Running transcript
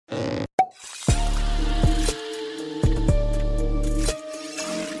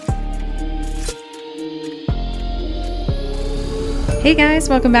Hey guys,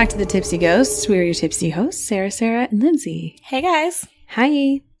 welcome back to the Tipsy Ghosts. We're your tipsy hosts, Sarah, and Lindsay. Hey guys.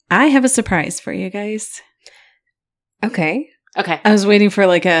 Hi. I have a surprise for you guys. Okay. I was waiting for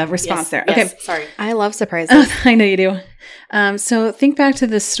like a response there. Yes, Okay. sorry. I love surprises. I know you do. So think back to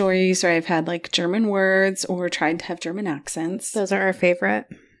the stories where I've had like German words or tried to have German accents. Those are our favorite.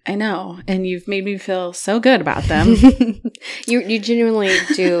 I know. And you've made me feel so good about them. You genuinely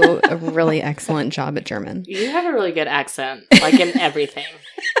do a really excellent job at German. You have a really good accent, like in everything.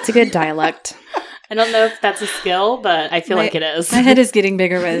 It's a good dialect. I don't know if that's a skill, but I feel like it is. My head is getting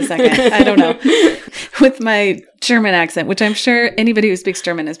bigger by the second. I don't know. With my German accent, which I'm sure anybody who speaks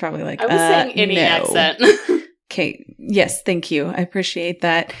German is probably like, I was saying any no. accent. Okay. Yes. Thank you. I appreciate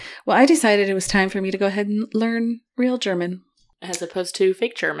that. Well, I decided it was time for me to go ahead and learn real German. As opposed to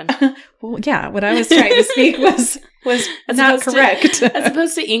fake German. Well, yeah. What I was trying to speak was As not opposed correct. To, as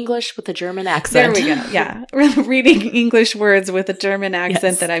opposed to English with a German There accent. we go. Yeah. Reading English words with a German accent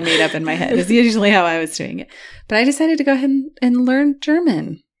Yes. that I made up in my head is usually how I was doing it. But I decided to go ahead and learn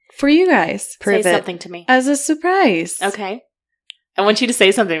German for you guys Prove Say it. something to me. as a surprise. Okay. I want you to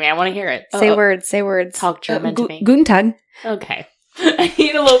say something to me. I want to hear it. Say words. Say words. Talk German to me. Guten Tag. Okay. I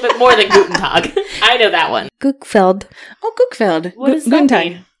need a little bit more than Guten Tag. I know that one. Gukfeld. Oh, Gukfeld. What does Guten that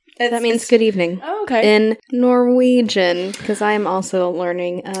Tag. mean? That means good evening. Oh, okay. In Norwegian, because I am also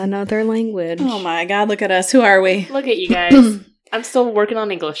learning another language. Oh my God, look at us. Who are we? Look at you guys. I'm still working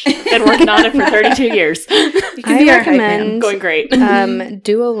on English. Been working on it for 32 years. You can I be our hype man. recommend Going great.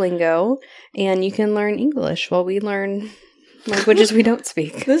 Duolingo, and you can learn English while we learn languages we don't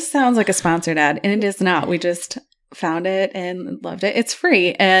speak. This sounds like a sponsored ad, and it is not. We just found it and loved it. It's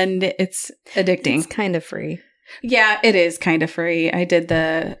free, and it's addicting. It's kind of free. Yeah, it is kind of free. I did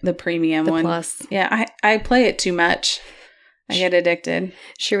the premium The one. plus. Yeah, I play it too much. I get addicted.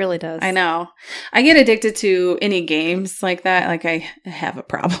 She really does. I know. I get addicted to any games like that. Like I have a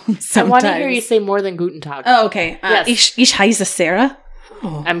problem sometimes. I want to hear you say more than Guten Tag. Oh, okay. Yes. Ich heiße Sarah.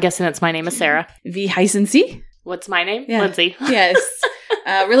 Oh. I'm guessing it's my name is Sarah. Wie heißen Sie? What's my name? Yeah. Lindsay. Yes.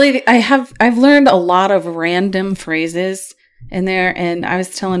 Really, I've learned a lot of random phrases in there, and I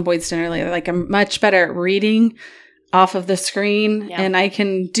was telling Boydston earlier, like I'm much better at reading off of the screen, Yeah. and I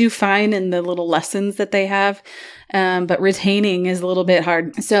can do fine in the little lessons that they have, but retaining is a little bit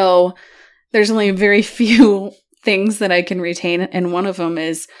hard. So there's only very few things that I can retain, and one of them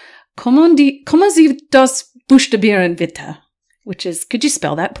is Kommen Sie das buchstabieren bitte? Which is, could you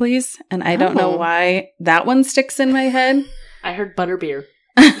spell that, please? And I don't know Oh. why that one sticks in my head. I heard butterbeer.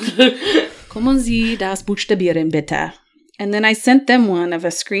 Kommen Sie das buchstabieren bitte? And then I sent them one of a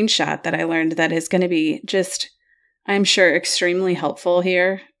screenshot that I learned that is going to be just, I'm sure, extremely helpful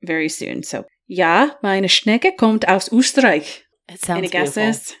here very soon. So, ja, meine Schnecke kommt aus Österreich. It sounds Any beautiful.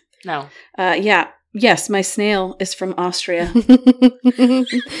 guesses? No. Yeah. Yes, my snail is from Austria.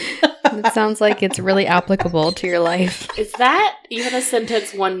 It sounds like it's really applicable to your life. Is that even a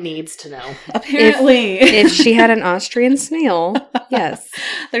sentence one needs to know? Apparently. If she had an Austrian snail, yes.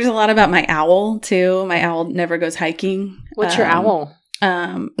 There's a lot about my owl, too. My owl never goes hiking. What's your owl?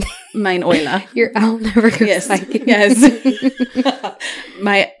 Mein Eule. Your owl never goes Yes. hiking. Yes.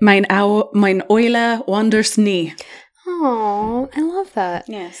 Mein Eule wanders nie. Aw, I love that.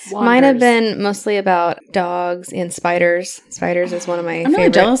 Yes. Mine have Wanders. been mostly about dogs and spiders. Spiders is one of my I'm really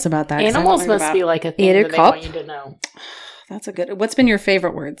favorite. jealous about that. 'cause I Animals don't must learn be about- like a thing Eat a that they cup. want you to know. That's a good. What's been your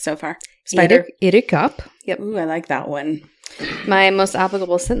favorite word so far? Spider. Eat a cup. Yep. Ooh, I like that one. My most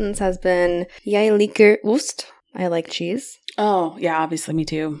applicable sentence has been "Jij liker Ost." I like cheese Oh, yeah, obviously me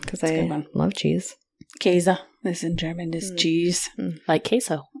too. because That's a good I one. love cheese. Käse. This in German is cheese. Like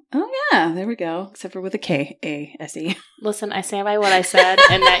queso. Oh, yeah, there we go. Except for with a K-A-S-E. Listen, I stand by what I said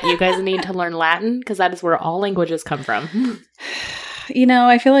and that you guys need to learn Latin because that is where all languages come from. You know,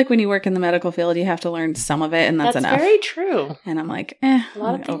 I feel like when you work in the medical field, you have to learn some of it, and that's enough. very true. And I'm like, A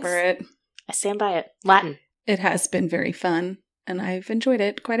lot I'm of over things- it. I stand by it. Latin. It has been very fun, and I've enjoyed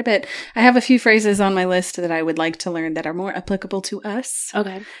it quite a bit. I have a few phrases on my list that I would like to learn that are more applicable to us,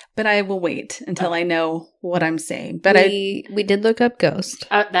 Okay. but I will wait until I know what I'm saying. But we did look up ghost.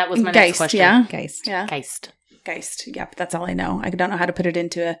 That was my Geist, next question. yeah? Geist. Yeah. Geist. Geist. Yep, that's all I know. I don't know how to put it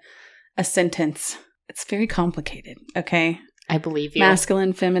into a sentence. It's very complicated, okay? I believe you.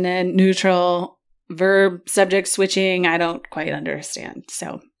 Masculine, feminine, neutral, verb, subject switching. I don't quite understand.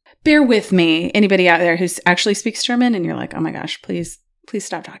 So bear with me. Anybody out there who actually speaks German and you're like, oh my gosh, please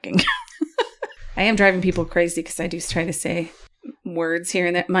stop talking. I am driving people crazy because I do try to say words here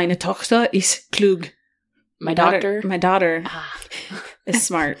and there. Meine Tochter ist klug. My doctor. My daughter Ah. is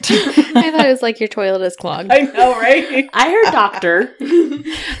smart. I thought it was like your toilet is clogged. I know, right? I heard doctor.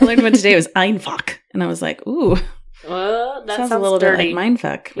 I learned one today. It was einfach. And I was like, ooh. Oh, that sounds sounds a little dirty. bit like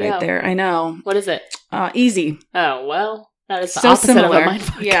mindfuck right Yeah. there. I know. What is it? Easy. Oh, well, that is the So opposite similar. of a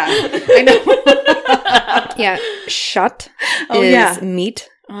mindfuck. Yeah, I know. Yeah, shot Oh, is yeah. meat.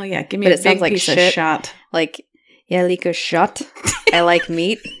 Oh, yeah. Give me But a it sounds big like piece of shit. shot. Like, yeah, like a shot. I like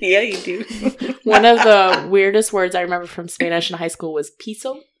meat. Yeah, you do. One of the weirdest words I remember from Spanish in high school was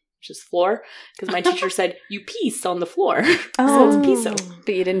piso, which is floor, because my teacher said, you piece on the floor. So it's piso.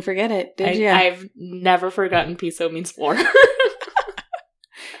 But you didn't forget it, did you? I've never forgotten piso means floor.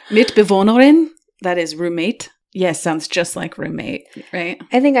 Mitbewohnerin, that is roommate. Yes, sounds just like roommate, right?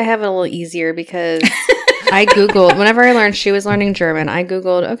 I think I have it a little easier because I Googled, whenever I learned she was learning German, I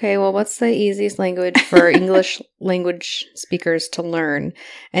Googled, okay, well, what's the easiest language for English language speakers to learn?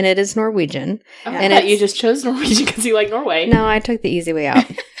 And it is Norwegian. Oh, And and you it's- just chose Norwegian because you like Norway. No, I took the easy way out.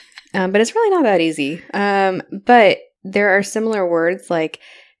 But it's really not that easy. But there are similar words like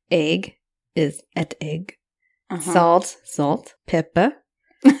egg is et egg, Uh-huh. salt, pepper.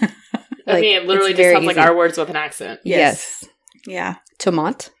 I mean, it literally it's just very sounds like easy. our words with an accent. Yes. Yeah.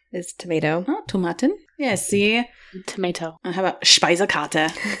 Tomat is tomato. Oh, Tomaten. Yeah, see? Tomato. How about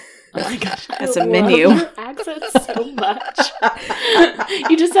Speisekarte? Oh my gosh. That's I a menu. love your accent so much.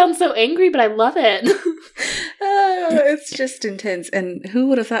 You just sound so angry, but I love it. Oh, it's just intense. And who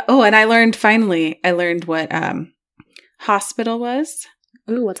would have thought? Oh, and I learned what hospital was.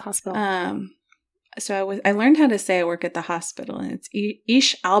 Ooh, what's hospital? So I learned how to say I work at the hospital, and it's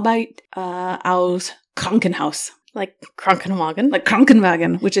Ich arbeite aus Krankenhaus, Like Krankenwagen. like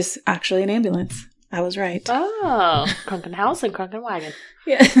Krankenwagen, which is actually an ambulance. I was right. Oh, Krankenhaus and Krankenwagen.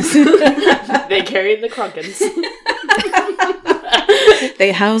 Yes. They carried the Krankens.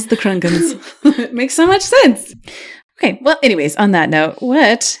 They house the Krunkens. It makes so much sense. Okay, well, anyways, on that note,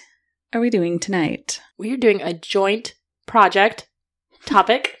 what are we doing tonight? We are doing a joint project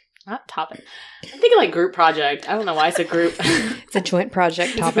topic. Not topic. I'm thinking like group project. I don't know why it's a group. It's a joint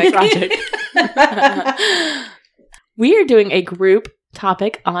project It's a topic. project. We are doing a group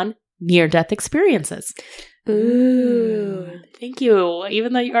topic on near-death experiences. Ooh. Thank you.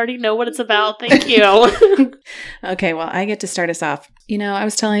 Even though you already know what it's about, thank you. Okay, well, I get to start us off. You know, I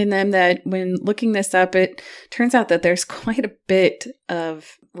was telling them that when looking this up, it turns out that there's quite a bit of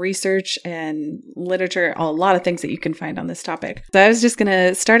research and literature, a lot of things that you can find on this topic. So I was just going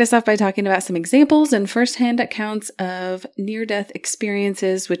to start us off by talking about some examples and firsthand accounts of near-death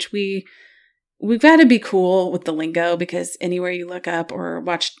experiences, which we've got to be cool with the lingo because anywhere you look up or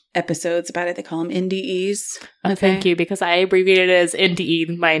watch episodes about it, they call them NDEs. Oh, thank you, because I abbreviated it as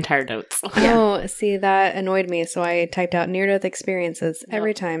NDE my entire notes. Yeah. Oh, see, that annoyed me. So I typed out near-death experiences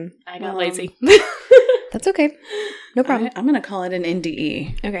every time. I got Well, lazy. That's okay. No problem. I'm going to call it an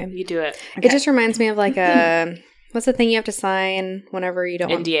NDE. Okay. You do it. Okay. It just reminds me of like a, what's the thing you have to sign whenever you don't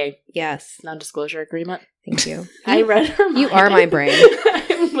want? NDA, Yes. non-disclosure agreement. Thank you. I read her mind. You are my brain.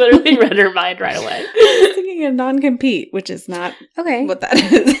 I literally read her mind right away. I was thinking of non-compete, which is not Okay. what that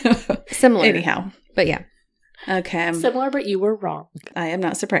is. Similar. Anyhow. But yeah. Okay. Similar, but you were wrong. I am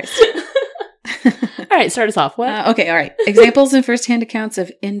not surprised. All right, start us off. What? Okay, all right. Examples and firsthand accounts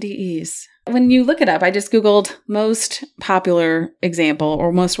of NDEs. When you look it up, I just Googled most popular example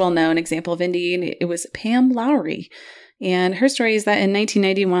or most well-known example of NDE, and it was Pam Lowry. And her story is that in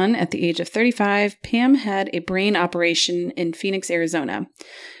 1991, at the age of 35, Pam had a brain operation in Phoenix, Arizona.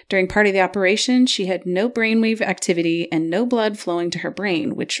 During part of the operation, she had no brainwave activity and no blood flowing to her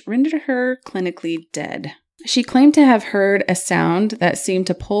brain, which rendered her clinically dead. She claimed to have heard a sound that seemed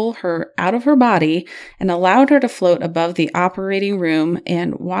to pull her out of her body and allowed her to float above the operating room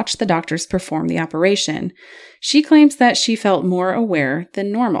and watch the doctors perform the operation. She claims that she felt more aware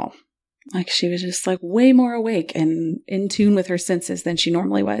than normal. Like she was just like way more awake and in tune with her senses than she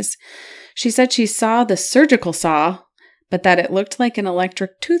normally was. She said she saw the surgical saw, but that it looked like an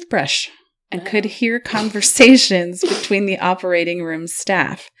electric toothbrush and could hear conversations between the operating room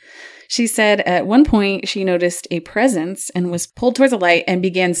staff. She said at one point she noticed a presence and was pulled towards the light and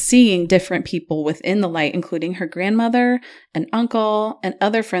began seeing different people within the light, including her grandmother, an uncle, and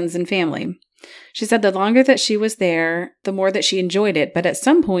other friends and family. She said the longer that she was there, the more that she enjoyed it, but at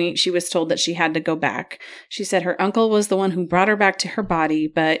some point she was told that she had to go back. She said her uncle was the one who brought her back to her body,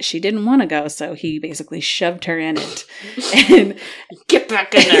 but she didn't want to go, so he basically shoved her in it. And Get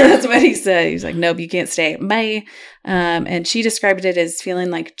back in there. that's what he said. He was like, nope, you can't stay. Bye. And she described it as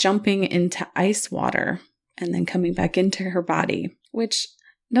feeling like jumping into ice water and then coming back into her body, which,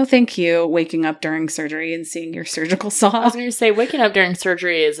 no thank you, waking up during surgery and seeing your surgical I saw. was going to say, waking up during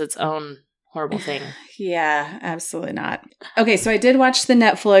surgery is its own horrible thing. Yeah, absolutely not. Okay, so I did watch the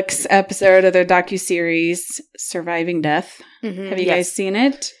Netflix episode of their docuseries, Surviving Death. Mhm. Have you Yes. guys seen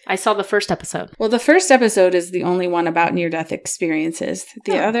it? I saw the first episode. Well, the first episode is the only one about near-death experiences.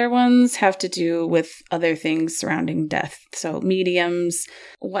 The Oh. other ones have to do with other things surrounding death. So mediums,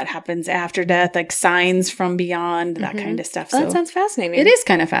 what happens after death, like signs from beyond, that Mhm. kind of stuff. Oh, So that sounds fascinating. it is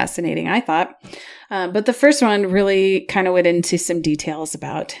kind of fascinating, I thought. But the first one really kind of went into some details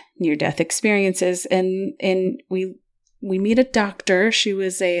about near-death experiences. And we meet a doctor. She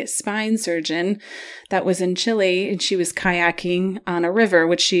was a spine surgeon that was in Chile, and she was kayaking on a river,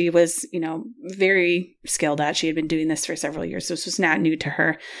 which she was, very skilled at. She had been doing this for several years, so this was not new to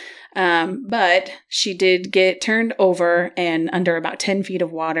her. But she did get turned over and under about 10 feet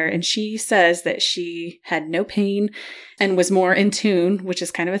of water. And she says that she had no pain and was more in tune, which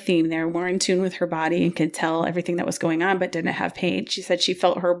is kind of a theme there, more in tune with her body and could tell everything that was going on, but didn't have pain. She said she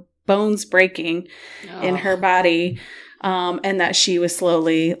felt her bones breaking in her body, and that she was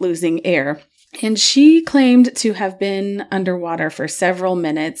slowly losing air. And she claimed to have been underwater for several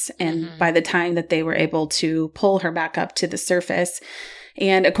minutes. And by the time that they were able to pull her back up to the surface,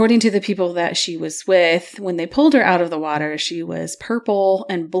 and according to the people that she was with, when they pulled her out of the water, she was purple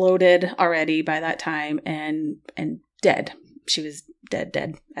and bloated already by that time and dead. She was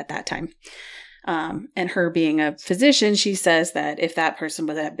dead at that time. And her being a physician, she says that if that person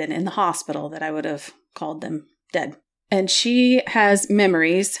would have been in the hospital, that I would have called them dead. And she has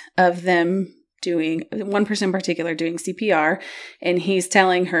memories of them doing, one person in particular doing CPR, and he's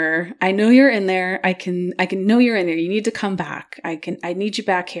telling her, I know you're in there. I can know you're in there. You need to come back. I need you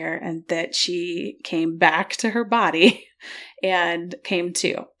back here. And that she came back to her body and came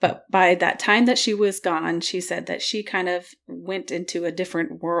to. But by that time that she was gone, she said that she kind of went into a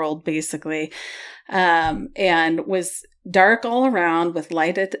different world, basically, and was dark all around with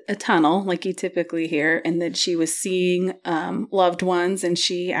light at a tunnel like you typically hear, and that she was seeing loved ones, and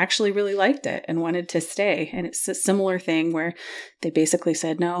she actually really liked it and wanted to stay. And it's a similar thing where they basically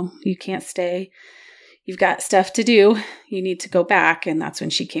said, no, you can't stay. You've got stuff to do. You need to go back. And that's when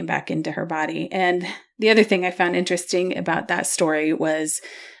she came back into her body. And the other thing I found interesting about that story was,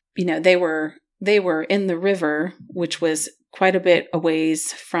 they were in the river, which was quite a bit a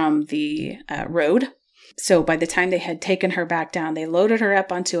ways from the road. So by the time they had taken her back down, they loaded her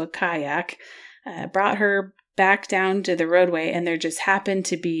up onto a kayak, brought her back down to the roadway, and there just happened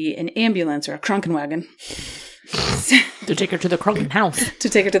to be an ambulance or a Krankenwagen To take her to the Krankenhaus. to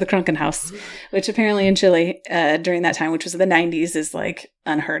take her to the Krankenhaus, which apparently in Chile during that time, which was the 90s, is like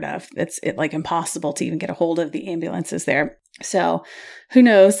unheard of. It's like impossible to even get a hold of the ambulances there. So who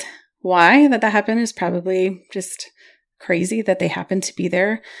knows why that happened? Is probably just crazy that they happened to be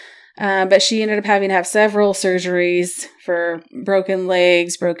there. But she ended up having to have several surgeries for broken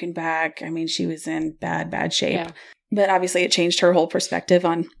legs, broken back. I mean, she was in bad shape. Yeah. But obviously it changed her whole perspective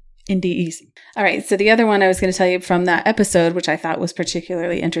on NDEs. All right. So the other one I was going to tell you from that episode, which I thought was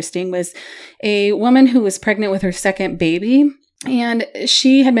particularly interesting, was a woman who was pregnant with her second baby. And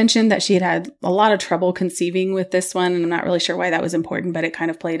she had mentioned that she had a lot of trouble conceiving with this one. And I'm not really sure why that was important, but it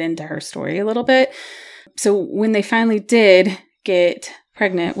kind of played into her story a little bit. So when they finally did get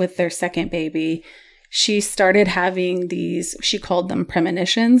pregnant with their second baby, she started having these, she called them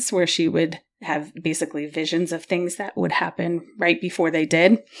premonitions, where she would have basically visions of things that would happen right before they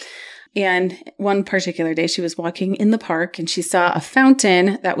did. And one particular day she was walking in the park and she saw a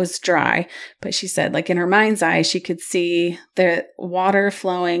fountain that was dry, but she said, like in her mind's eye, she could see the water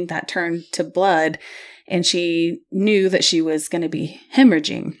flowing that turned to blood, and she knew that she was going to be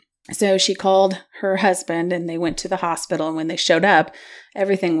hemorrhaging. So she called her husband and they went to the hospital. And when they showed up,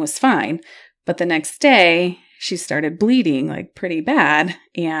 everything was fine. But the next day, she started bleeding like pretty bad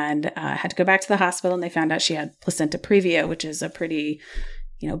and had to go back to the hospital. And they found out she had placenta previa, which is a pretty,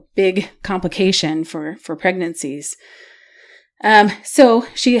 big complication for pregnancies. So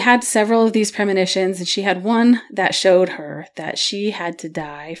she had several of these premonitions, and she had one that showed her that she had to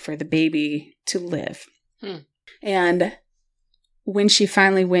die for the baby to live. And when she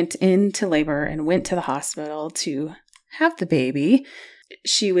finally went into labor and went to the hospital to have the baby,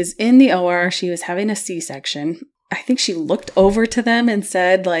 she was in the OR. She was having a C-section. I think she looked over to them and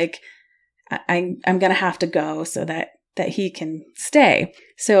said, like, I'm going to have to go so that he can stay.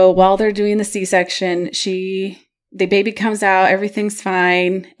 So while they're doing the C-section, the baby comes out, everything's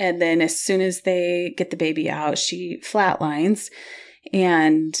fine. And then as soon as they get the baby out, she flatlines.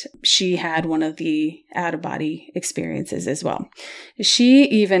 And she had one of the out-of-body experiences as well. She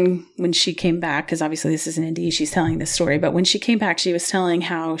even, when she came back, because obviously this is an NDE, she's telling this story, but when she came back, she was telling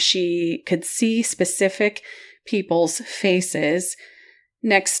how she could see specific people's faces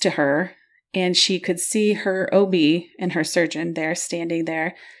next to her and she could see her OB and her surgeon there standing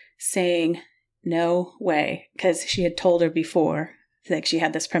there saying, "No way," because she had told her before, like she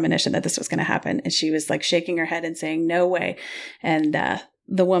had this premonition that this was going to happen, and she was like shaking her head and saying, "No way." And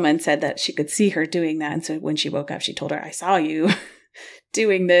the woman said that she could see her doing that, and so when she woke up, she told her, "I saw you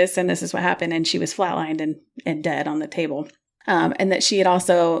doing this, and this is what happened." And she was flatlined and dead on the table. And that she had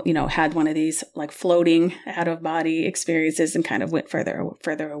also, had one of these like floating out of body experiences and kind of went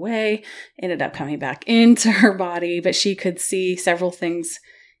further away, ended up coming back into her body, but she could see several things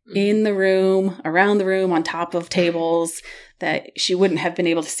in the room, around the room, on top of tables that she wouldn't have been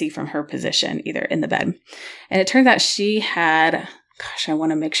able to see from her position either in the bed. And it turns out she had, I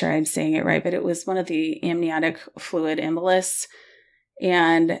want to make sure I'm saying it right, but it was one of the amniotic fluid embolus.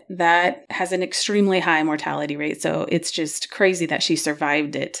 And that has an extremely high mortality rate. So it's just crazy that she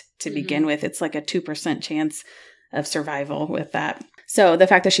survived it to begin with. It's like a 2% chance of survival with that. So the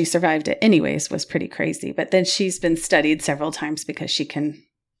fact that she survived it anyways was pretty crazy. But then she's been studied several times because she can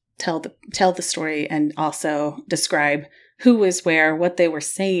tell the story and also describe who was where, what they were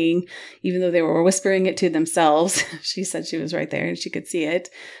saying, even though they were whispering it to themselves. She said she was right there and she could see it,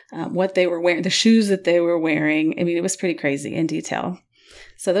 what they were wearing, the shoes that they were wearing. I mean, it was pretty crazy in detail.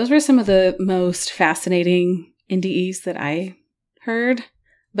 So those were some of the most fascinating NDEs that I heard,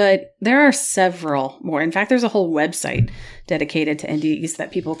 but there are several more. In fact, there's a whole website dedicated to NDEs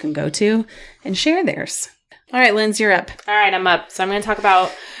that people can go to and share theirs. All right, Linz, you're up. All right, I'm up. So I'm going to talk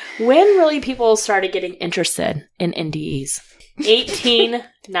about when really people started getting interested in NDEs.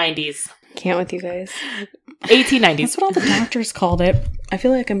 1890s. Can't with you guys. 1890s. That's what all the doctors called it. I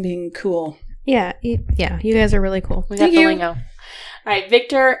feel like I'm being cool. Yeah, you guys are really cool. We got the lingo. All right,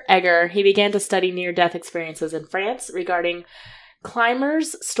 Victor Egger, he began to study near-death experiences in France regarding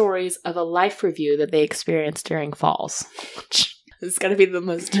climbers' stories of a life review that they experienced during falls. It's going to be the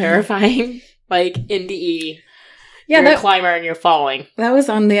most terrifying, NDE. Yeah, you're a climber and you're falling. That was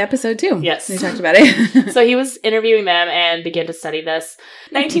on the episode too. Yes. We talked about it. So he was interviewing them and began to study this.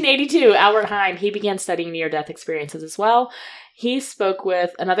 1982, Albert Heim, he began studying near-death experiences as well. He spoke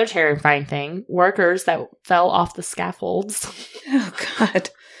with another terrifying thing, workers that fell off the scaffolds. Oh, God.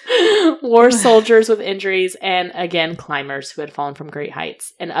 War soldiers with injuries, and again, climbers who had fallen from great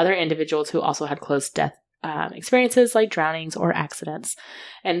heights, and other individuals who also had close death experiences like drownings or accidents.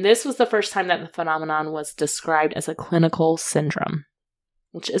 And this was the first time that the phenomenon was described as a clinical syndrome,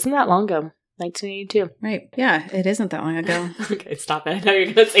 which isn't that long ago. 1982. Right. Yeah, it isn't that long ago. Okay, stop it. I know you're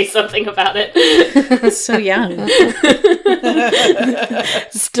going to say something about it. So young.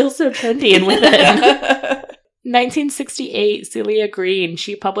 Still so trendy and with it. 1968, Celia Green,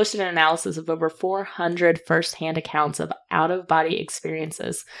 she published an analysis of over 400 first-hand accounts of out-of-body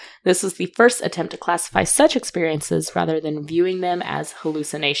experiences. This was the first attempt to classify such experiences rather than viewing them as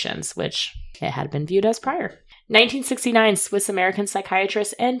hallucinations, which it had been viewed as prior. 1969, Swiss-American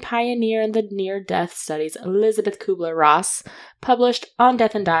psychiatrist and pioneer in the near-death studies Elizabeth Kubler-Ross published On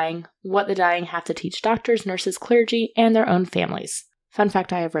Death and Dying, What the Dying Have to Teach Doctors, Nurses, Clergy, and Their Own Families. Fun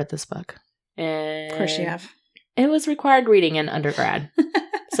fact, I have read this book. Of course you have. It was required reading in undergrad.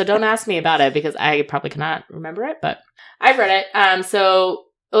 So don't ask me about it because I probably cannot remember it, but I've read it. So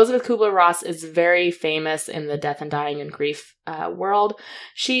Elizabeth Kubler-Ross is very famous in the death and dying and grief world.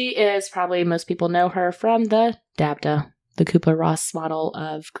 She is probably, most people know her from the DABDA, the Kubler-Ross model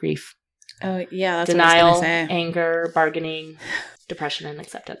of grief. Oh, yeah, that's denial, what I was going to say. anger, bargaining, depression, and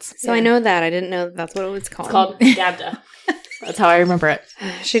acceptance. So I know that. I didn't know that's what it was called. It's called DABDA. That's how I remember it.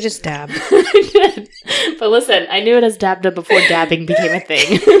 She just dabbed. I did. But listen, I knew it as DABDA before dabbing became a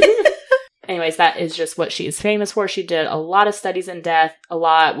thing. Anyways, that is just what she's famous for. She did a lot of studies in death, a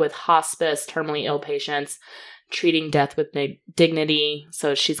lot with hospice, terminally ill patients, treating death with dignity.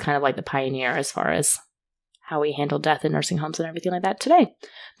 So she's kind of like the pioneer as far as how we handle death in nursing homes and everything like that today.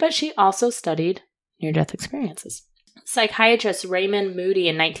 But she also studied near-death experiences. Psychiatrist Raymond Moody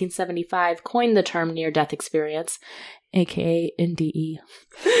in 1975 coined the term near-death experience, aka NDE.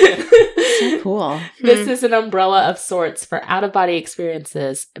 So cool. This is an umbrella of sorts for out-of-body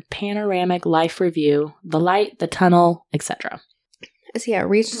experiences, a panoramic life review, the light, the tunnel, etc. So yeah,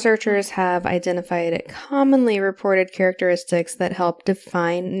 researchers have identified commonly reported characteristics that help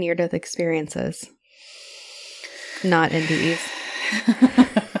define near-death experiences. Not NDEs.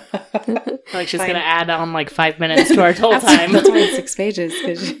 Like she's going to add on 5 minutes to our total time. That's why it's 6 pages.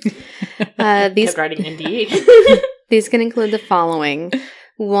 These kept writing NDE. These can include the following.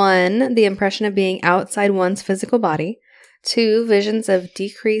 1, the impression of being outside one's physical body. 2, visions of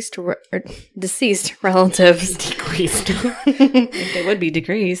deceased relatives. Decreased. They would be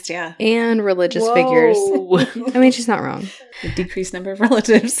decreased, yeah. And religious figures. I mean, she's not wrong. A decreased number of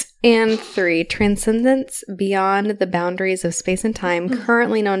relatives. And 3, transcendence beyond the boundaries of space and time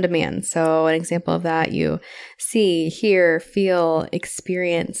currently known to man. So an example of that, you see, hear, feel,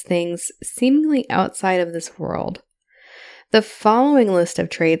 experience things seemingly outside of this world. The following list of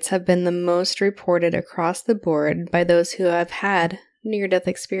traits have been the most reported across the board by those who have had near-death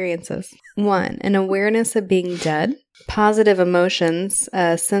experiences. 1, an awareness of being dead, positive emotions,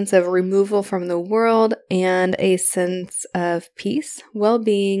 a sense of removal from the world, and a sense of peace,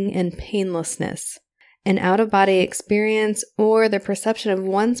 well-being, and painlessness. An out-of-body experience or the perception of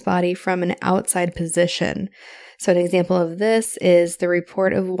one's body from an outside position. So an example of this is the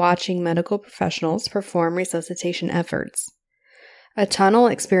report of watching medical professionals perform resuscitation efforts. A tunnel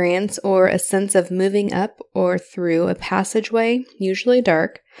experience or a sense of moving up or through a passageway, usually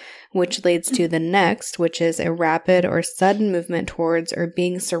dark, which leads to the next, which is a rapid or sudden movement towards or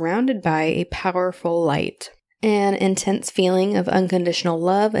being surrounded by a powerful light. An intense feeling of unconditional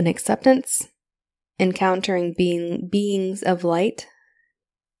love and acceptance. Encountering beings of light,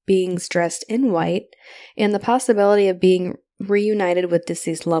 beings dressed in white, and the possibility of being reunited with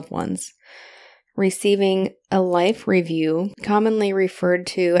deceased loved ones. Receiving a life review, commonly referred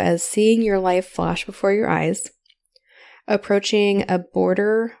to as seeing your life flash before your eyes. Approaching a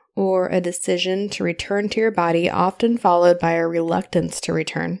border or a decision to return to your body, often followed by a reluctance to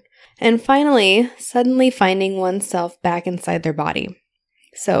return. And finally, suddenly finding oneself back inside their body.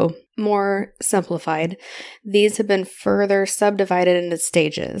 So, more simplified, these have been further subdivided into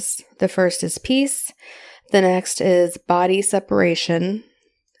stages. The first is peace. The next is body separation.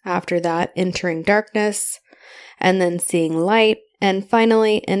 After that, entering darkness, and then seeing light, and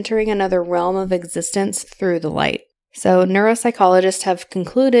finally entering another realm of existence through the light. So neuropsychologists have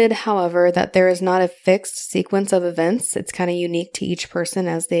concluded, however, that there is not a fixed sequence of events. It's kind of unique to each person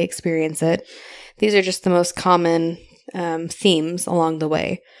as they experience it. These are just the most common themes along the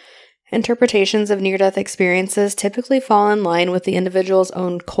way. Interpretations of near-death experiences typically fall in line with the individual's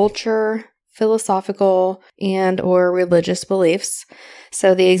own culture, philosophical, and or religious beliefs.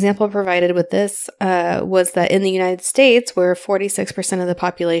 So the example provided with this was that in the United States, where 46% of the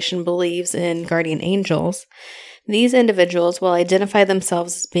population believes in guardian angels, these individuals will identify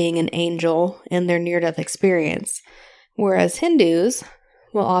themselves as being an angel in their near-death experience, whereas Hindus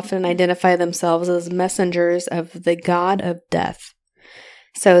will often identify themselves as messengers of the god of death.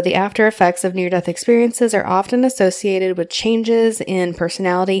 So the after effects of near-death experiences are often associated with changes in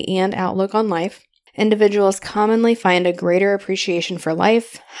personality and outlook on life. Individuals commonly find a greater appreciation for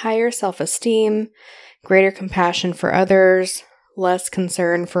life, higher self-esteem, greater compassion for others, less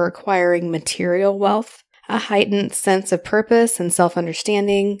concern for acquiring material wealth, a heightened sense of purpose and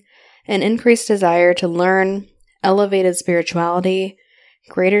self-understanding, an increased desire to learn, elevated spirituality,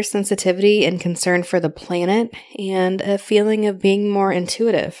 greater sensitivity and concern for the planet, and a feeling of being more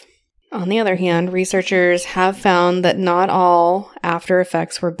intuitive. On the other hand, researchers have found that not all after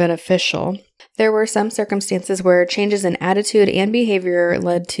effects were beneficial. There were some circumstances where changes in attitude and behavior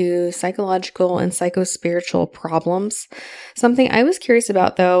led to psychological and psychospiritual problems. Something I was curious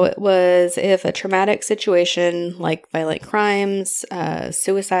about, though, was if a traumatic situation like violent crimes,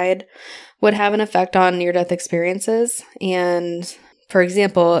 suicide, would have an effect on near-death experiences. And for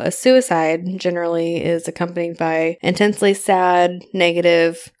example, a suicide generally is accompanied by intensely sad,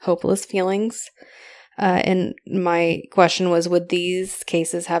 negative, hopeless feelings. And my question was, would these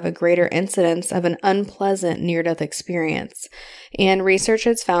cases have a greater incidence of an unpleasant near-death experience? And research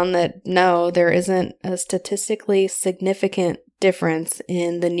has found that no, there isn't a statistically significant difference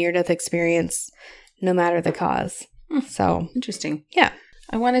in the near-death experience, no matter the cause. So Interesting. Yeah.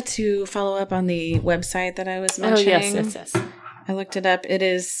 I wanted to follow up on the website that I was mentioning. Oh, yes. I looked it up. It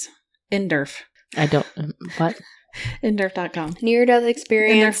is NDERF. I don't, what? NDERF.com. Near-death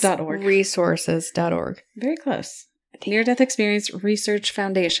experience NDERF.org. resources.org. Very close. Near-Death Experience Research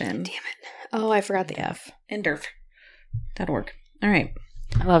Foundation. Damn it. Oh, I forgot the F. NDERF.org. All right.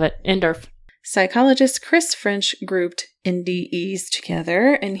 I love it. Endorf. Psychologist Chris French grouped NDEs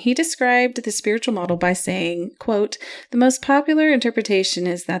together, and he described the spiritual model by saying, quote, "The most popular interpretation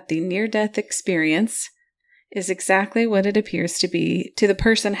is that the near-death experience is exactly what it appears to be to the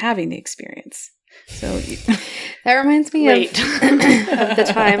person having the experience." So that reminds me Great. of the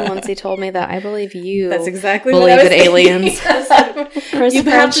time Lindsay told me that I believe you that's exactly believe what I was in aliens. Chris You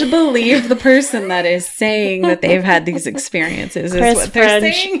have French. to believe the person that is saying that they've had these experiences is Chris what they're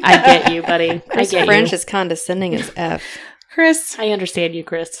French. saying. I get you, buddy. Chris I get French you. is condescending as F. Chris, I understand you,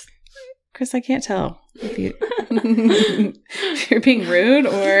 Chris. I can't tell. If you're being rude,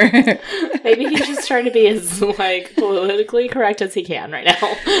 or maybe he's just trying to be as like politically correct as he can right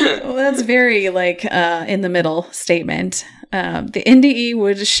now. Well, that's very like in the middle statement. The NDE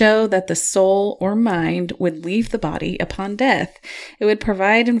would show that the soul or mind would leave the body upon death. It would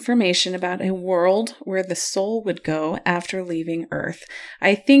provide information about a world where the soul would go after leaving Earth.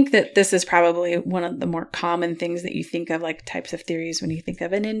 I think that this is probably one of the more common things that you think of, like types of theories when you think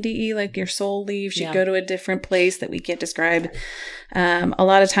of an NDE, like your soul leaves, you go to a different place that we can't describe. A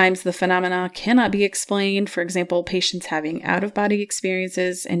lot of times the phenomena cannot be explained. For example, patients having out-of-body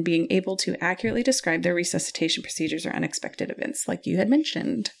experiences and being able to accurately describe their resuscitation procedures or unexpected events, like you had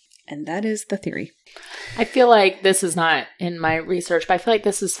mentioned. And that is the theory. I feel like this is not in my research, but I feel like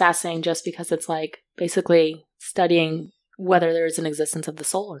this is fascinating just because it's like basically studying whether there is an existence of the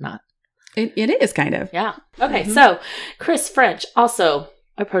soul or not. It is kind of. Yeah. Okay. So Chris French also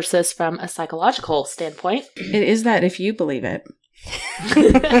approached this from a psychological standpoint. It is that if you believe it.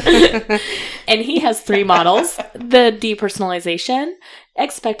 And he has 3 models: the depersonalization,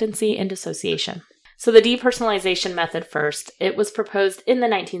 expectancy, and dissociation. So the depersonalization method first. It was proposed in the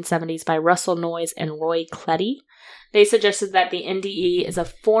 1970s by Russell Noyes and Roy Cletty. They suggested that the NDE is a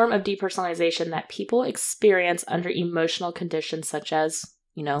form of depersonalization that people experience under emotional conditions such as,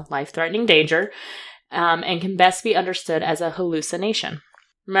 life-threatening danger, and can best be understood as a hallucination.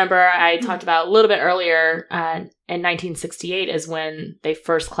 Remember, I talked about a little bit earlier, in 1968 is when they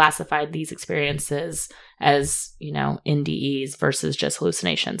first classified these experiences as, NDEs versus just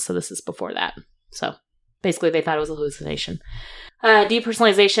hallucinations. So this is before that. So basically they thought it was a hallucination.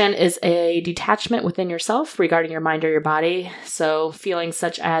 Depersonalization is a detachment within yourself regarding your mind or your body. So feelings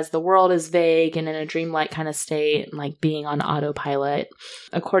such as the world is vague and in a dreamlike kind of state, like being on autopilot.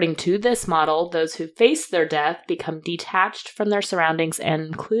 According to this model, those who face their death become detached from their surroundings and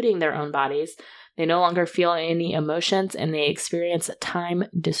including their own bodies. They no longer feel any emotions and they experience time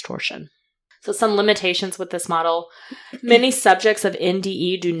distortion. So some limitations with this model. Many subjects of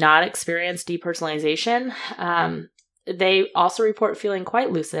NDE do not experience depersonalization. They also report feeling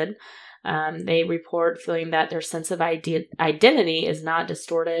quite lucid. They report feeling that their sense of identity is not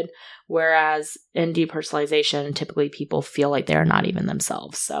distorted, whereas in depersonalization, typically people feel like they're not even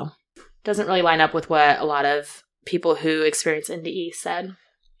themselves. So it doesn't really line up with what a lot of people who experience NDE said.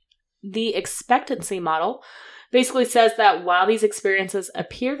 The expectancy model basically says that while these experiences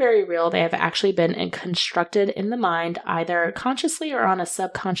appear very real, they have actually been constructed in the mind, either consciously or on a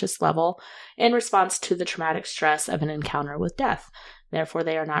subconscious level, in response to the traumatic stress of an encounter with death. Therefore,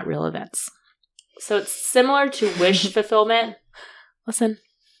 they are not real events. So it's similar to wish fulfillment. Listen,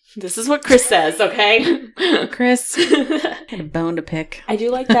 this is what Chris says, okay? Chris, had a bone to pick. I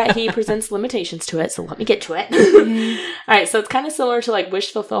do like that he presents limitations to it, so let me get to it. All right, so it's kind of similar to like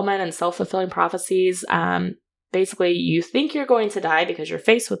wish fulfillment and self-fulfilling prophecies. Basically, you think you're going to die because you're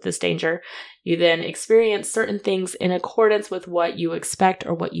faced with this danger. You then experience certain things in accordance with what you expect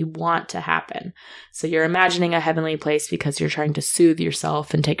or what you want to happen. So you're imagining a heavenly place because you're trying to soothe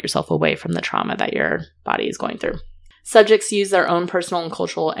yourself and take yourself away from the trauma that your body is going through. Subjects use their own personal and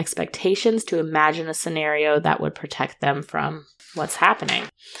cultural expectations to imagine a scenario that would protect them from what's happening.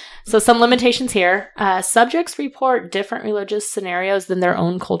 So some limitations here. Subjects report different religious scenarios than their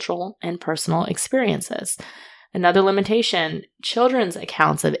own cultural and personal experiences. Another limitation, children's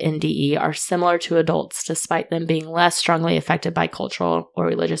accounts of NDE are similar to adults, despite them being less strongly affected by cultural or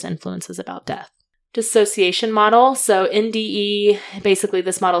religious influences about death. Dissociation model. So NDE, basically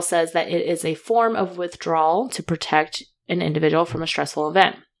this model says that it is a form of withdrawal to protect an individual from a stressful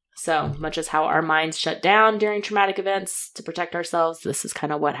event. So much as how our minds shut down during traumatic events to protect ourselves, this is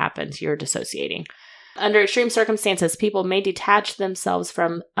kind of what happens. You're dissociating. Under extreme circumstances, people may detach themselves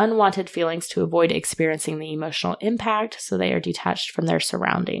from unwanted feelings to avoid experiencing the emotional impact, so they are detached from their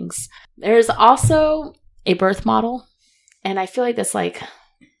surroundings. There's also a birth model, and I feel like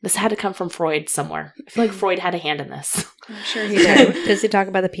this had to come from Freud somewhere. I feel like Freud had a hand in this. I'm sure he did. Does he talk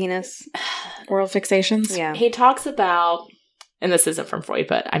about the penis? Oral fixations? Yeah. He talks about, and this isn't from Freud,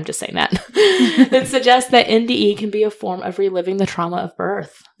 but I'm just saying that, it suggests that NDE can be a form of reliving the trauma of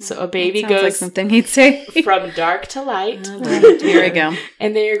birth. So a baby goes like something he'd say. from dark to light. Here we go.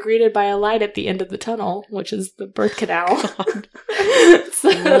 And they are greeted by a light at the end of the tunnel, which is the birth canal.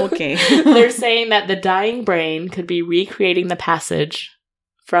 So okay. They're saying that the dying brain could be recreating the passage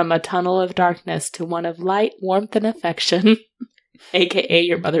from a tunnel of darkness to one of light, warmth, and affection. AKA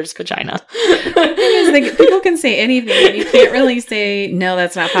your mother's vagina. Like, people can say anything, and you can't really say, no,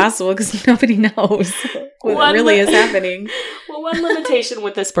 that's not possible, because nobody knows what really is happening. Well, one limitation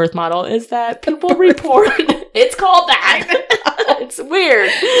with this birth model is that people report, it's called that. It's weird.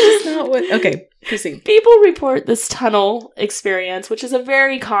 It's not what. Okay, proceed. People report this tunnel experience, which is a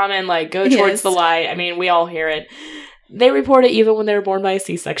very common, like, go towards Yes. the light. I mean, we all hear it. They report it even when they were born by a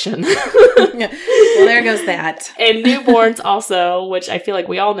C-section. Yeah. Well, there goes that. And newborns also, which I feel like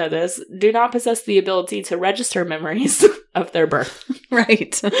we all know this, do not possess the ability to register memories of their birth.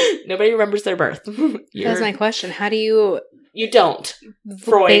 Right. Nobody remembers their birth. That's my question. How do you You don't.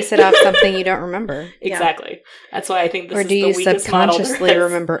 Freud. base it off something you don't remember? Exactly. That's why I think this Or is do the you weakest model there subconsciously is.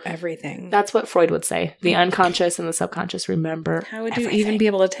 remember everything? That's what Freud would say. The unconscious and the subconscious remember. How would you everything. even be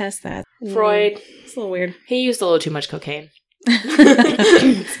able to test that? Freud, It's a little weird. he used a little too much cocaine.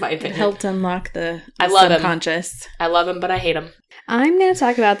 It's my It opinion. helped unlock the I love him. subconscious. I love him, but I hate him. I'm going to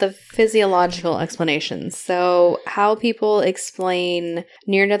talk about the physiological explanations. So, how people explain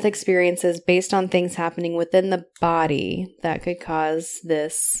near-death experiences based on things happening within the body that could cause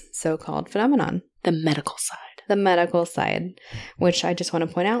this so-called phenomenon. The medical side. The medical side, which I just want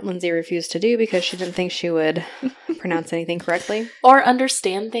to point out, Lindsay refused to do because she didn't think she would pronounce anything correctly. Or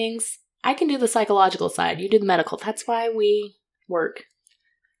understand things. I can do the psychological side. You do the medical. That's why we work.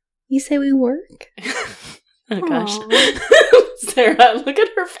 You say we work? Oh, gosh. Sarah, look at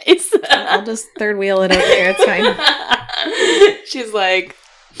her face. I'll just third wheel it over there. It's fine. She's like,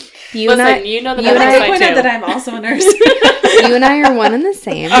 You listen, and I, you know the you I and medical like to side point out too. that I'm also a nurse. you and I are one and the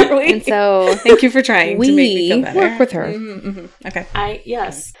same. Are we? And so, Thank you for trying to make me feel we better. work with her. Okay.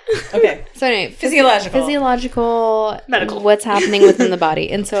 Yes. Okay. So anyway, Physiological. Medical. what's happening within the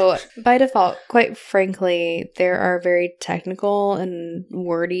body. And so by default, quite frankly, there are very technical and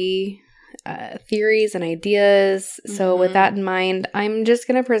wordy theories and ideas. So with Mhm. that in mind, I'm just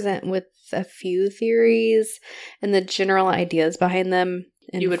going to present with a few theories and the general ideas behind them.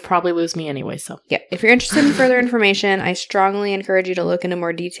 And You would probably lose me anyway, so. yeah, if you're interested in further information, I strongly encourage you to look into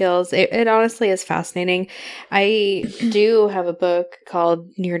more details. It honestly is fascinating. I do have a book called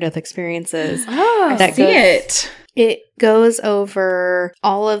Near-Death Experiences. Oh, That see goes- it. It goes over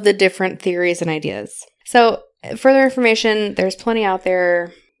all of the different theories and ideas. So, further information, there's plenty out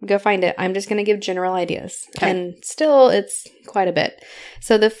there. Go find it. I'm just going to give general ideas. Okay. And still, it's quite a bit.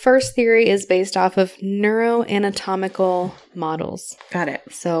 So, the first theory is based off of neuroanatomical models. Got it.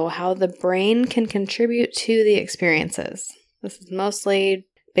 So, how the brain can contribute to the experiences. This is mostly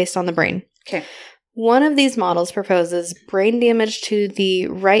based on the brain. Okay. One of these models proposes brain damage to the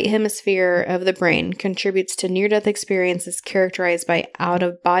right hemisphere of the brain contributes to near-death experiences characterized by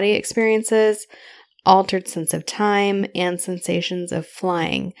out-of-body experiences, altered sense of time, and sensations of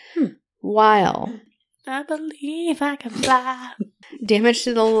flying. While I believe I can fly. damage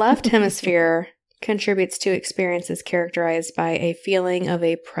to the left hemisphere contributes to experiences characterized by a feeling of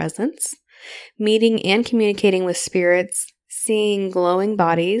a presence, meeting and communicating with spirits, seeing glowing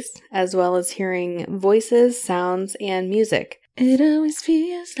bodies, as well as hearing voices, sounds, and music. It always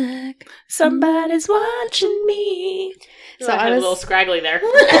feels like. Somebody's watching me. So So I I had was- a little scraggly there.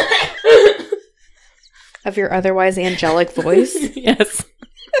 Of your otherwise angelic voice? Yes.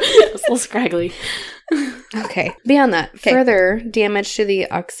 It's a little scraggly. Okay. Beyond that, Okay. further damage to the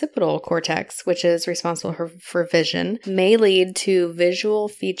occipital cortex, which is responsible for vision, may lead to visual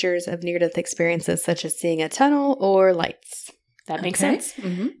features of near-death experiences such as seeing a tunnel or lights. That makes Okay. sense.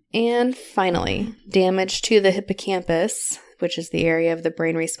 Mm-hmm. And finally, damage to the hippocampus, which is the area of the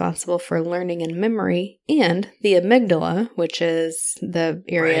brain responsible for learning and memory, and the amygdala, which is the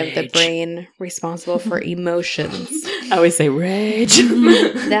area of the Rage. brain responsible for emotions. I always say rage.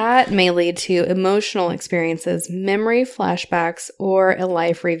 That may lead to emotional experiences, memory flashbacks, or a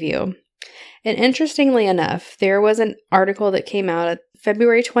life review. And interestingly enough, there was an article that came out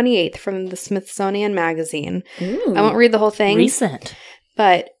February 28th from the Smithsonian Magazine. Ooh. I won't read the whole thing, Recent.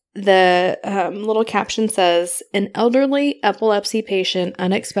 but the little caption says, an elderly epilepsy patient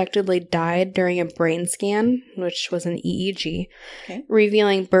unexpectedly died during a brain scan, which was an EEG, Okay.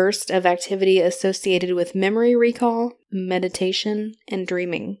 revealing bursts of activity associated with memory recall, meditation, and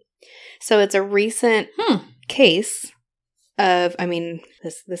dreaming. So it's a recent case of, I mean,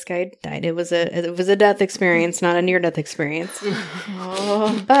 this guy died. It was a death experience, not a near death experience.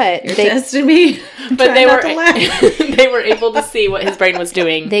 Oh, But you're they testing me. But Try they not were to laugh. they were able to see what his brain was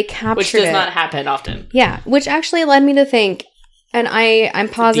doing, they captured which does it. not happen often. Yeah, which actually led me to think, and I'm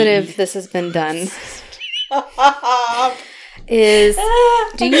positive D. this has been done, is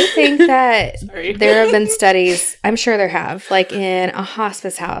do you think that Sorry. there have been studies, I'm sure there have, like in a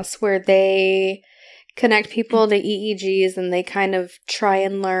hospice house where they connect people to EEGs and they kind of try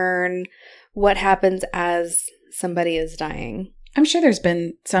and learn what happens as somebody is dying? I'm sure there's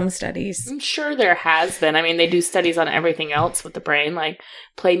been some studies. I'm sure there has been. I mean, they do studies on everything else with the brain, like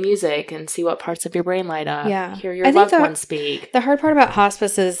play music and see what parts of your brain light up. Yeah. Hear your loved ones speak. The hard part about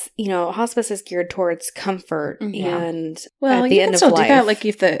hospice is, hospice is geared towards comfort and well, at the you end can still of life. do that, like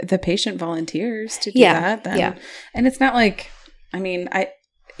if the patient volunteers to do that. Then, and it's not like, I mean,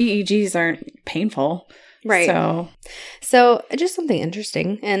 EEGs aren't painful. Right. So just something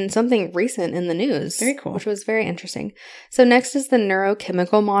interesting and something recent in the news. Very cool. Which was very interesting. So next is the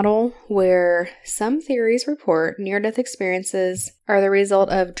neurochemical model, where some theories report near-death experiences are the result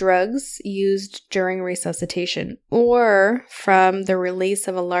of drugs used during resuscitation or from the release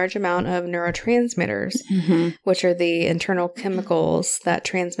of a large amount of neurotransmitters, which are the internal chemicals that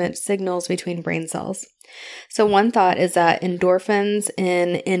transmit signals between brain cells. So one thought is that endorphins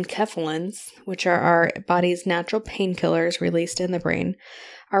and enkephalins, which are our body's natural painkillers released in the brain,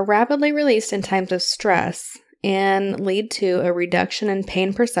 are rapidly released in times of stress and lead to a reduction in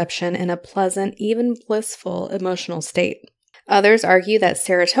pain perception and a pleasant, even blissful emotional state. Others argue that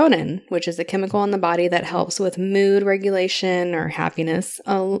serotonin, which is a chemical in the body that helps with mood regulation or happiness,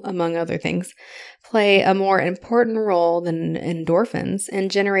 among other things, play a more important role than endorphins in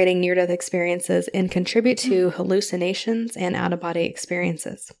generating near-death experiences and contribute to hallucinations and out-of-body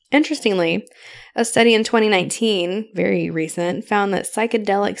experiences. Interestingly, a study in 2019, very recent, found that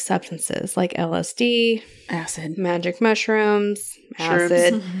psychedelic substances like LSD, acid, magic mushrooms,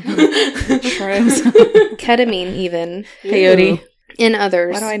 acid, shrooms, ketamine even, peyote, and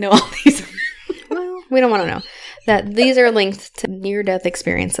others. Why do I know all these? Well, we don't want to know. That these are linked to near-death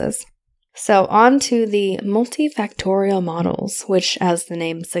experiences. So on to the multifactorial models, which, as the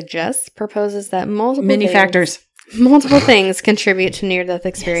name suggests, proposes that multiple things contribute to near-death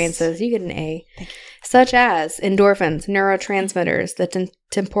experiences. Yes. You get an A. Such as endorphins, neurotransmitters, the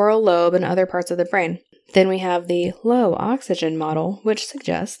temporal lobe, and other parts of the brain. Then we have the low oxygen model, which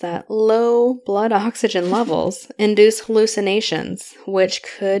suggests that low blood oxygen levels induce hallucinations, which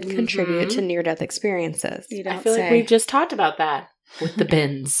could contribute to near-death experiences. I feel like we've just talked about that with the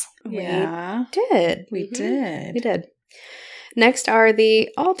bins. Yeah. We did. Next are the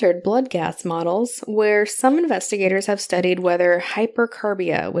altered blood gas models, where some investigators have studied whether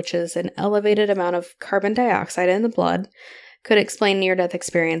hypercarbia, which is an elevated amount of carbon dioxide in the blood, could explain near-death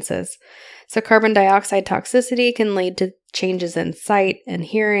experiences. So carbon dioxide toxicity can lead to changes in sight and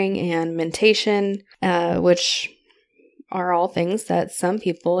hearing and mentation, which are all things that some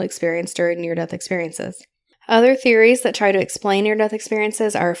people experience during near-death experiences. Other theories that try to explain near-death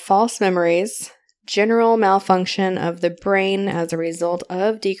experiences are false memories, general malfunction of the brain as a result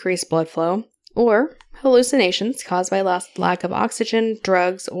of decreased blood flow, or hallucinations caused by lack of oxygen,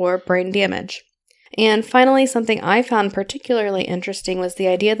 drugs, or brain damage. And finally, something I found particularly interesting was the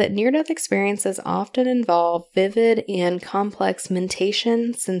idea that near-death experiences often involve vivid and complex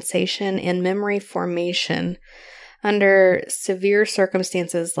mentation, sensation, and memory formation under severe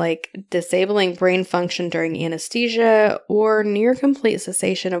circumstances like disabling brain function during anesthesia or near complete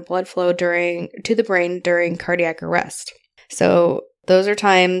cessation of blood flow to the brain during cardiac arrest. So those are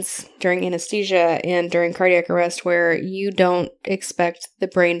times during anesthesia and during cardiac arrest where you don't expect the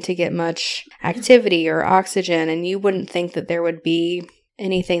brain to get much activity or oxygen, and you wouldn't think that there would be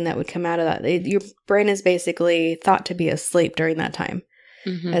anything that would come out of that. Your brain is basically thought to be asleep during that time.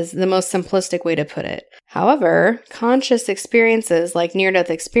 As the most simplistic way to put it. However, conscious experiences like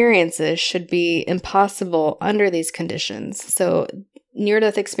near-death experiences should be impossible under these conditions. So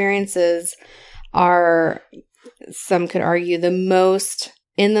near-death experiences are, some could argue, the most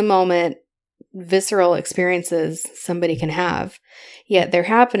in-the-moment visceral experiences somebody can have. Yet they're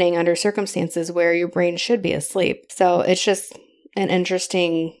happening under circumstances where your brain should be asleep. So it's just an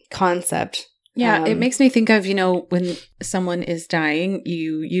interesting concept. Yeah, it makes me think of, when someone is dying,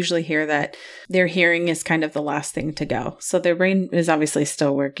 you usually hear that their hearing is kind of the last thing to go. So their brain is obviously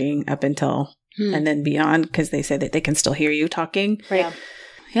still working up until and then beyond, because they say that they can still hear you talking. Right.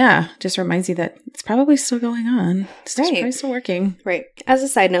 Yeah, just reminds you that it's probably still going on. It's probably still working. Right. As a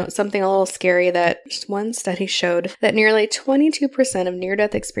side note, something a little scary that one study showed that nearly 22% of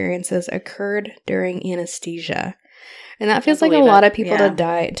near-death experiences occurred during anesthesia. And that feels like a lot of people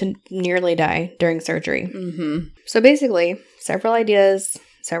to nearly die during surgery. So basically, several ideas,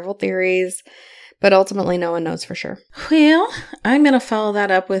 several theories, but ultimately no one knows for sure. Well, I'm going to follow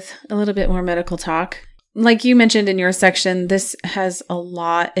that up with a little bit more medical talk. Like you mentioned in your section, this has a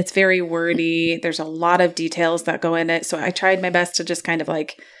lot. It's very wordy. There's a lot of details that go in it. So I tried my best to just kind of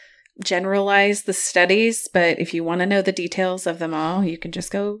generalize the studies, but if you want to know the details of them all, you can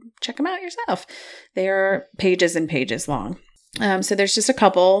just go check them out yourself. They are pages and pages long. So there's just a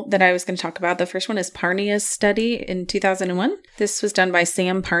couple that I was going to talk about. The first one is Parnia's study in 2001. This was done by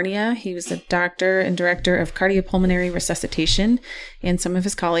Sam Parnia. He was a doctor and director of cardiopulmonary resuscitation, and some of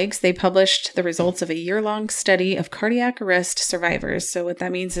his colleagues. They published the results of a year-long study of cardiac arrest survivors. So what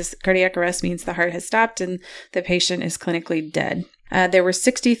that means is cardiac arrest means the heart has stopped and the patient is clinically dead. There were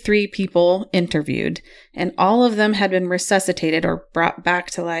 63 people interviewed, and all of them had been resuscitated or brought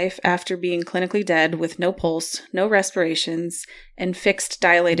back to life after being clinically dead with no pulse, no respirations, and fixed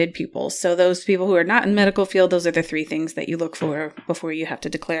dilated pupils. So those people who are not in medical field, those are the 3 things that you look for before you have to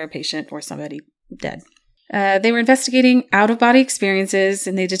declare a patient or somebody dead. They were investigating out-of-body experiences,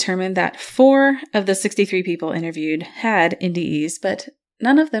 and they determined that 4 of the 63 people interviewed had NDEs, but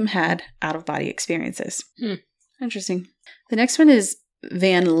none of them had out-of-body experiences. Interesting. The next one is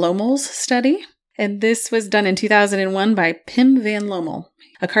Van Lommel's study, and this was done in 2001 by Pim van Lommel,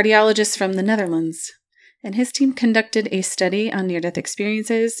 a cardiologist from the Netherlands. And his team conducted a study on near-death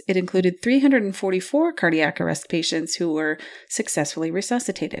experiences. It included 344 cardiac arrest patients who were successfully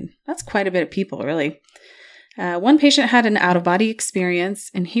resuscitated. That's quite a bit of people, really. One patient had an out-of-body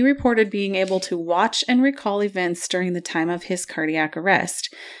experience, and he reported being able to watch and recall events during the time of his cardiac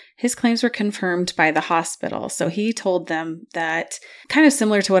arrest. His claims were confirmed by the hospital. So he told them that, kind of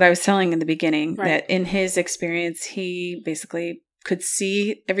similar to what I was telling in the beginning, Right. that in his experience, he basically could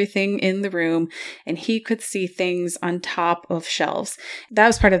see everything in the room and he could see things on top of shelves. That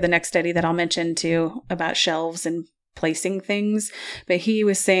was part of the next study that I'll mention too, about shelves and placing things. But he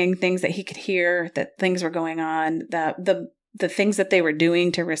was saying things that he could hear, that things were going on, the things that they were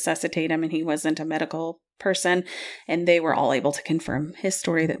doing to resuscitate him, and he wasn't a medical person, and they were all able to confirm his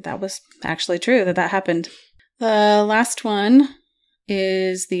story that was actually true, that happened. The last one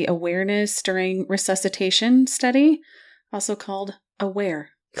is the awareness during resuscitation study, also called AWARE.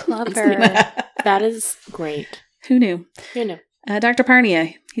 Clever. That is great. Who knew? Who knew? Dr.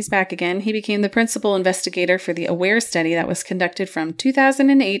 Parnia, he's back again. He became the principal investigator for the AWARE study that was conducted from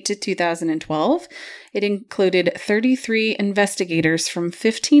 2008 to 2012. It included 33 investigators from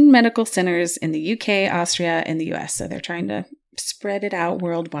 15 medical centers in the UK, Austria, and the US. So they're trying to spread it out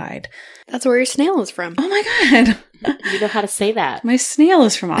worldwide. That's where your snail is from. Oh my God. You know how to say that. My snail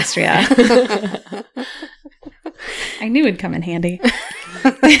is from Austria. I knew it'd come in handy.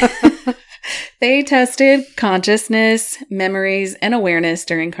 They tested consciousness, memories, and awareness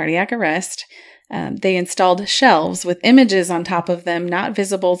during cardiac arrest. They installed shelves with images on top of them, not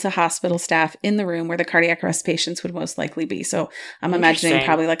visible to hospital staff in the room where the cardiac arrest patients would most likely be. So I'm imagining Interesting.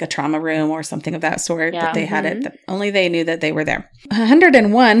 probably like a trauma room or something of that sort, Yeah. that they had it. That only they knew that they were there.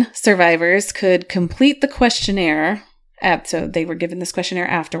 101 survivors could complete the questionnaire. So they were given this questionnaire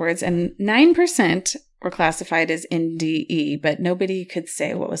afterwards, and 9% were classified as NDE, but nobody could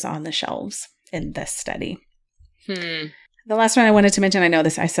say what was on the shelves in this study. The last one I wanted to mention, I know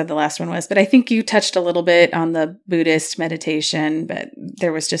I said the last one was, but I think you touched a little bit on the Buddhist meditation, but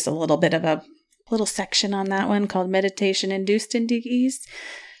there was just a little bit of a little section on that one called meditation-induced NDEs.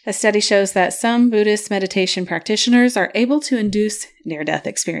 A study shows that some Buddhist meditation practitioners are able to induce near-death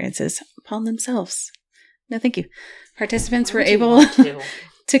experiences upon themselves. No, thank you. Participants were able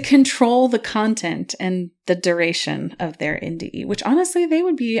to control the content and the duration of their NDE, which honestly, they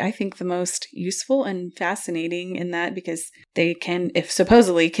would be, I think, the most useful and fascinating in that, because they can, if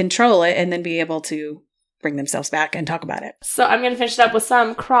supposedly, control it and then be able to bring themselves back and talk about it. So I'm going to finish it up with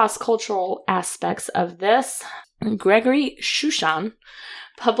some cross-cultural aspects of this. Gregory Shushan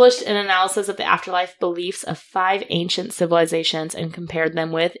published an analysis of the afterlife beliefs of 5 ancient civilizations and compared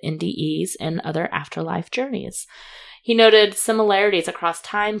them with NDEs and other afterlife journeys. He noted similarities across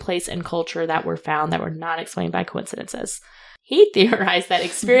time, place, and culture that were found that were not explained by coincidences. He theorized that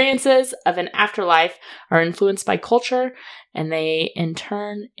experiences of an afterlife are influenced by culture, and they, in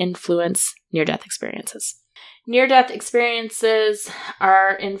turn, influence near-death experiences. Near-death experiences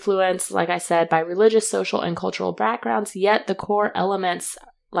are influenced, like I said, by religious, social, and cultural backgrounds, yet the core elements,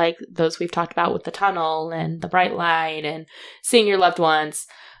 like those we've talked about with the tunnel and the bright light and seeing your loved ones,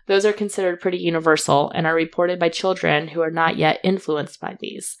 those are considered pretty universal and are reported by children who are not yet influenced by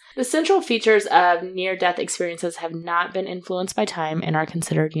these. The central features of near-death experiences have not been influenced by time and are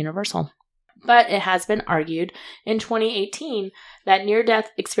considered universal. But it has been argued in 2018 that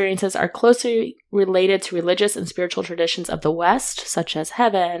near-death experiences are closely related to religious and spiritual traditions of the West, such as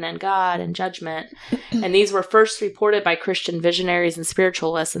heaven and God and judgment. And these were first reported by Christian visionaries and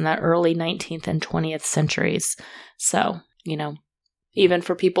spiritualists in the early 19th and 20th centuries. So, even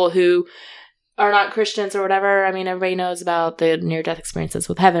for people who are not Christians or whatever, I mean, everybody knows about the near-death experiences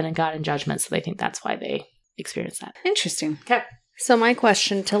with heaven and God and judgment, so they think that's why they experience that. Interesting. Okay. So my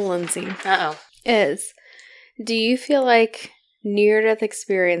question to Lindsay Uh-oh. is, do you feel like near-death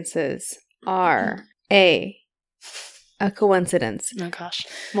experiences are A, a coincidence, Oh gosh.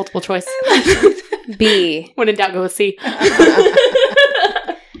 Multiple choice. B, When in doubt, go with C.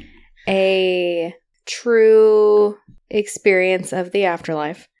 a true experience of the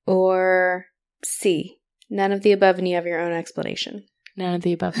afterlife, or C, none of the above and you have your own explanation. None of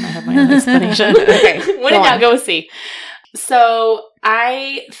the above, and I have my own explanation. Okay, When in doubt, go with C. So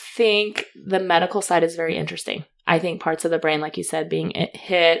I think the medical side is very interesting. I think parts of the brain, like you said, being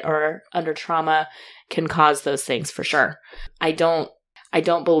hit or under trauma can cause those things for sure. I don't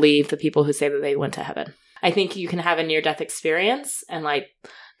believe the people who say that they went to heaven. I think you can have a near-death experience and like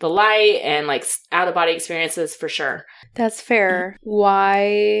the light and like out-of-body experiences for sure. That's fair.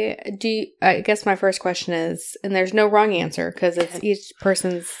 Why do you, I guess my first question is, and there's no wrong answer because it's each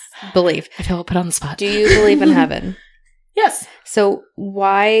person's belief. I feel put on the spot. Do you believe in heaven? Yes. So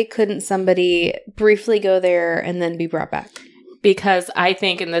why couldn't somebody briefly go there and then be brought back? Because I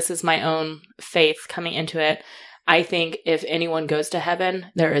think, and this is my own faith coming into it, I think if anyone goes to heaven,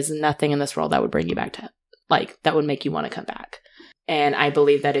 there is nothing in this world that would bring you back to, like, that would make you want to come back. And I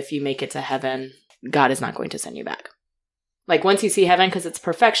believe that if you make it to heaven, God is not going to send you back. Like, once you see heaven, because it's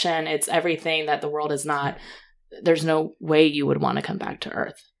perfection, it's everything that the world is not, there's no way you would want to come back to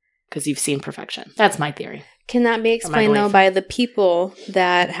earth because you've seen perfection. That's my theory. Can that be explained, though, by the people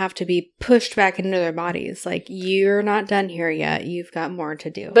that have to be pushed back into their bodies? Like, you're not done here yet. You've got more to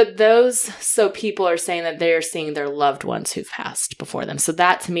do. But so people are saying that they are seeing their loved ones who've passed before them. So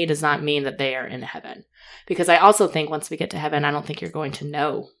that, to me, does not mean that they are in heaven. Because I also think once we get to heaven, I don't think you're going to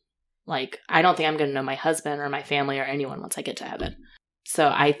know. Like, I don't think I'm going to know my husband or my family or anyone once I get to heaven.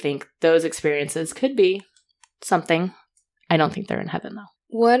 So I think those experiences could be something. I don't think they're in heaven, though.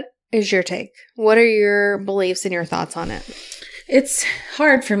 What is your take? What are your beliefs and your thoughts on it? It's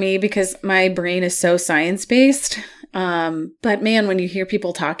hard for me because my brain is so science-based. But man, when you hear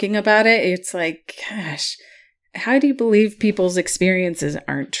people talking about it, it's like, gosh, how do you believe people's experiences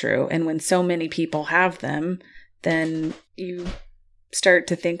aren't true? And when so many people have them, then you start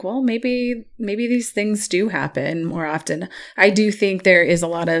to think, well, maybe these things do happen more often. I do think there is a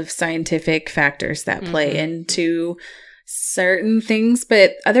lot of scientific factors that play into certain things,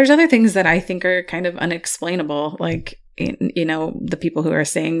 but there's other things that I think are kind of unexplainable. Like, you know, the people who are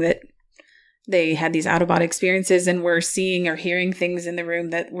saying that they had these out-of-body experiences and were seeing or hearing things in the room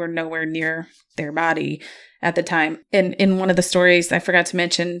that were nowhere near their body at the time. And in one of the stories, I forgot to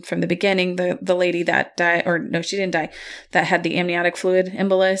mention from the beginning, the lady that died, or no, she didn't die, that had the amniotic fluid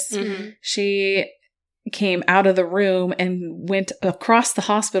embolus. Mm-hmm. She came out of the room and went across the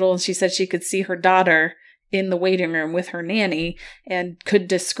hospital, and she said she could see her daughter in the waiting room with her nanny and could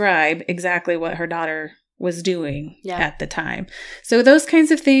describe exactly what her daughter was doing at the time. So those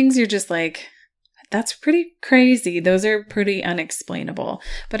kinds of things, you're just like, that's pretty crazy. Those are pretty unexplainable.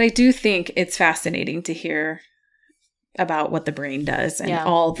 But I do think it's fascinating to hear about what the brain does and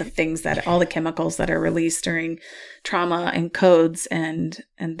all the things all the chemicals that are released during trauma and codes. And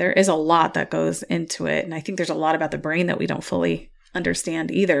there is a lot that goes into it. And I think there's a lot about the brain that we don't fully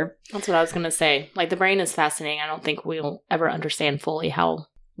understand either. That's what I was going to say. Like, the brain is fascinating. I don't think we'll ever understand fully how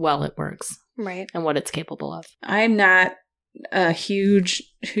well it works. Right. And what it's capable of. I'm not a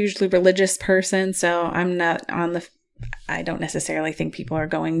hugely religious person, so I'm not I don't necessarily think people are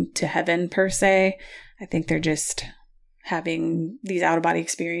going to heaven per se. I think they're just having these out-of-body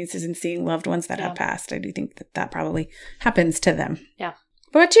experiences and seeing loved ones that have passed. I do think that probably happens to them. Yeah.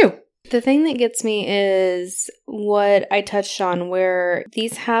 What about you? The thing that gets me is what I touched on, where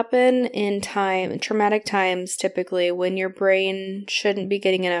these happen in traumatic times, typically when your brain shouldn't be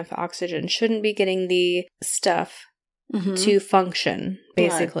getting enough oxygen, shouldn't be getting the stuff to function,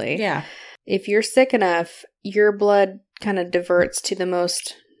 basically. Blood. Yeah. If you're sick enough, your blood kind of diverts to the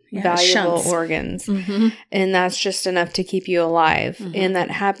most valuable organs. Mm-hmm. And that's just enough to keep you alive. Mm-hmm. And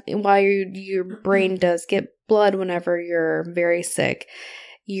that while your brain does get blood whenever you're very sick,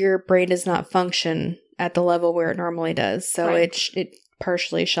 your brain does not function at the level where it normally does. So it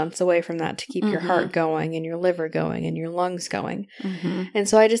partially shunts away from that to keep your heart going and your liver going and your lungs going. Mm-hmm. And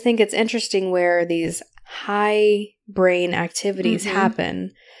so I just think it's interesting where these high brain activities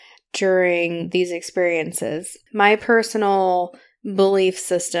happen during these experiences. My personal belief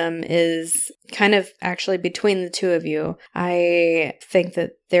system is kind of actually between the two of you. I think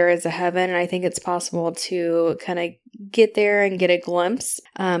that there is a heaven, and I think it's possible to kind of get there and get a glimpse.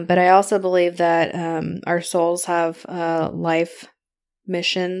 But I also believe that our souls have a life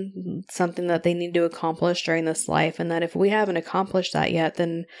mission, something that they need to accomplish during this life, and that if we haven't accomplished that yet,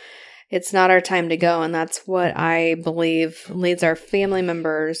 then it's not our time to go. And that's what I believe leads our family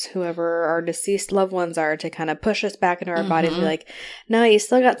members, whoever our deceased loved ones are, to kind of push us back into our bodies and be like, no, you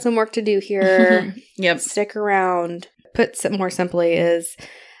still got some work to do here. Yep. Stick around. Put more simply is,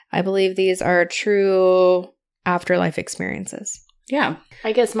 I believe these are true afterlife experiences. Yeah.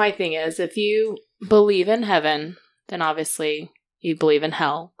 I guess my thing is, if you believe in heaven, then obviously you believe in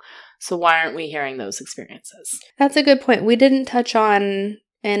hell. So why aren't we hearing those experiences? That's a good point. We didn't touch on,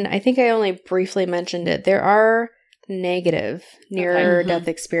 and I think I only briefly mentioned it, there are negative near-death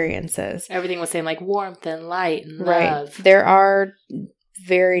experiences. Everything was saying like warmth and light and Right. love. There are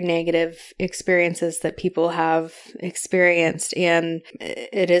very negative experiences that people have experienced, and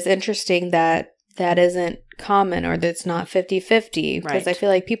it is interesting that that isn't common, or that's not 50-50, because I Right. feel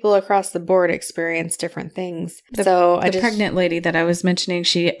like people across the board experience different things. The pregnant lady that I was mentioning,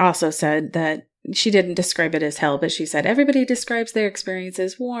 she also said that she didn't describe it as hell, but she said everybody describes their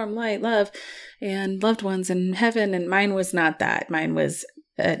experiences warm, light, love, and loved ones in heaven, and mine was not that. Mine was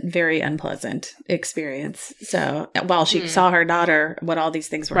a very unpleasant experience. So while she saw her daughter, what all these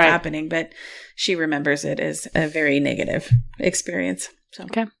things were happening, but she remembers it as a very negative experience. So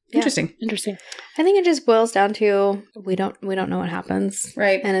Okay. interesting. Interesting. I think it just boils down to we don't know what happens,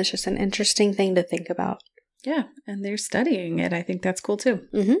 Right. and it's just an interesting thing to think about. Yeah. And they're studying it. I think that's cool too.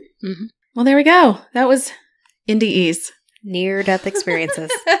 Mm-hmm. Mm-hmm. Well, there we go. That was NDEs. Near-death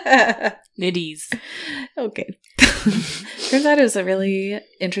experiences. Nitties. Okay. Turns out it was a really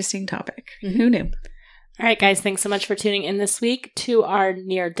interesting topic. Mhm. Who knew? All right, guys, thanks so much for tuning in this week to our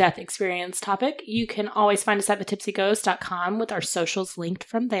near-death experience topic. You can always find us at thetipsyghost.com with our socials linked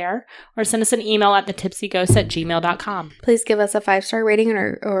from there, or send us an email at thetipsyghost@gmail.com. Please give us a 5-star rating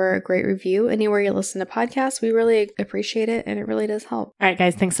or a great review anywhere you listen to podcasts. We really appreciate it, and it really does help. All right,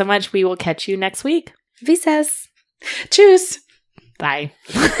 guys, thanks so much. We will catch you next week. Visas! Tschüss. Bye.